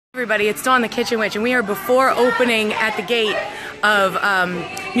everybody, it's Dawn the Kitchen Witch, and we are before opening at the gate of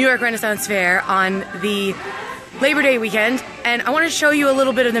New York Renaissance Fair on the Labor Day weekend, and I want to show you a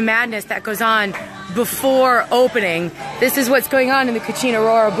little bit of the madness that goes on before opening. This is what's going on in the Kachina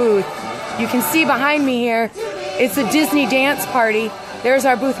Aurora booth. You can see behind me here, it's a Disney dance party. There's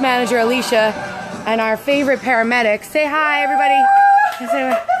our booth manager, Alicia, and our favorite paramedic. Say hi, everybody.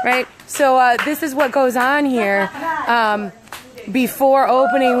 Right? So this is what goes on here before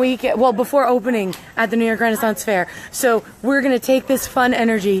opening weekend. Well, before opening at the New York Renaissance Fair. So we're gonna take this fun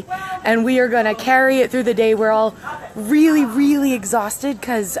energy and we are gonna carry it through the day. We're all really, really exhausted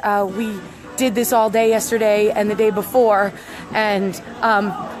because we did this all day yesterday and the day before, and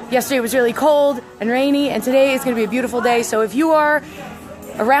yesterday was really cold and rainy, and today is gonna be a beautiful day. So if you are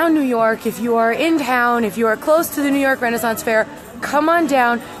around New York, if you are in town, if you are close to the New York Renaissance Fair, come on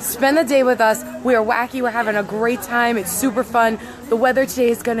down, spend the day with us. We are wacky, we're having a great time, it's super fun. The weather today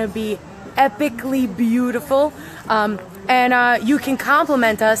is gonna be epically beautiful. And you can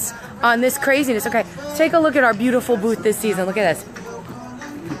compliment us on this craziness. Okay, take a look at our beautiful booth this season. Look at this.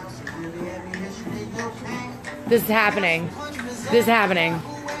 This is happening. This is happening.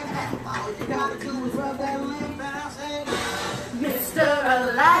 Mr.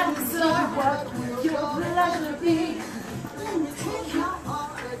 Alexa, what would your pleasure be?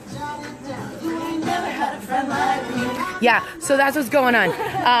 Yeah, so that's what's going on.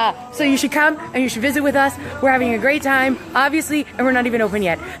 So you should come and you should visit with us. We're having a great time, obviously, and we're not even open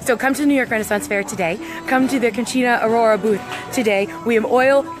yet. So come to the New York Renaissance Fair today. Come to the Kachina Aurora booth today. We have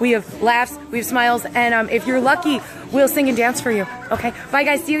oil, we have laughs, we have smiles, and if you're lucky, we'll sing and dance for you. Okay, bye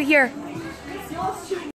guys, see you here.